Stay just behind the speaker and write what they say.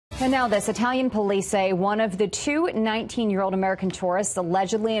And now this, Italian police say one of the two 19-year-old American tourists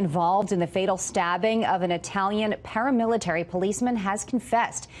allegedly involved in the fatal stabbing of an Italian paramilitary policeman has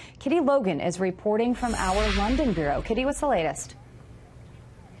confessed. Kitty Logan is reporting from our London bureau. Kitty, what's the latest?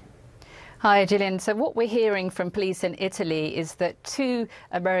 Hi, Gillian. So what we're hearing from police in Italy is that two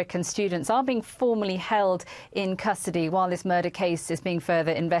American students are being formally held in custody while this murder case is being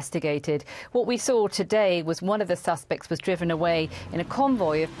further investigated. What we saw today was one of the suspects was driven away in a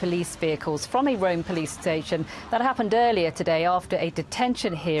convoy of police vehicles from a Rome police station. That happened earlier today after a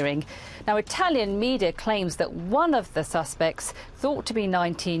detention hearing. Now, Italian media claims that one of the suspects, thought to be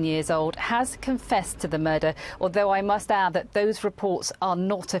 19 years old, has confessed to the murder, although I must add that those reports are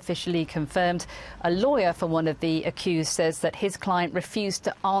not officially confirmed. A lawyer for one of the accused says that his client refused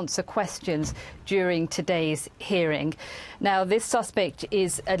to answer questions during today's hearing. Now, this suspect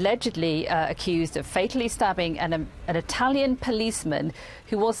is allegedly accused of fatally stabbing an Italian policeman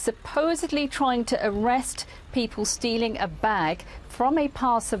who was supposedly trying to arrest people stealing a bag from a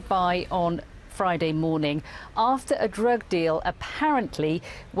passerby on Friday morning after a drug deal apparently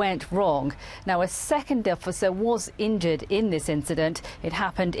went wrong. Now, a second officer was injured in this incident. It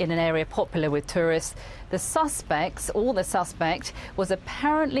happened in an area popular with tourists. The suspect was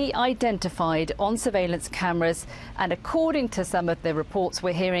apparently identified on surveillance cameras, and according to some of the reports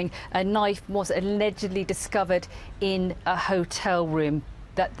we're hearing, a knife was allegedly discovered in a hotel room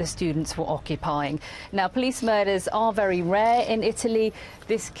that the students were occupying. Now, police murders are very rare in Italy.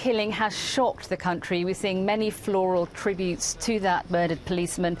 This killing has shocked the country. We're seeing many floral tributes to that murdered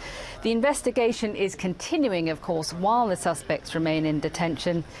policeman. The investigation is continuing, of course, while the suspects remain in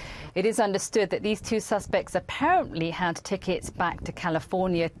detention. It is understood that these two suspects apparently had tickets back to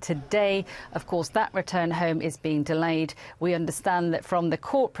California today. Of course, that return home is being delayed. We understand that from the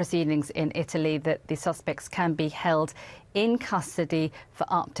court proceedings in Italy that the suspects can be held in custody for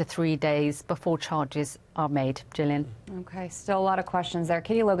up to 3 days before charges are made. Gillian. Okay, still a lot of questions there.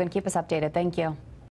 Kitty Logan, keep us updated. Thank you.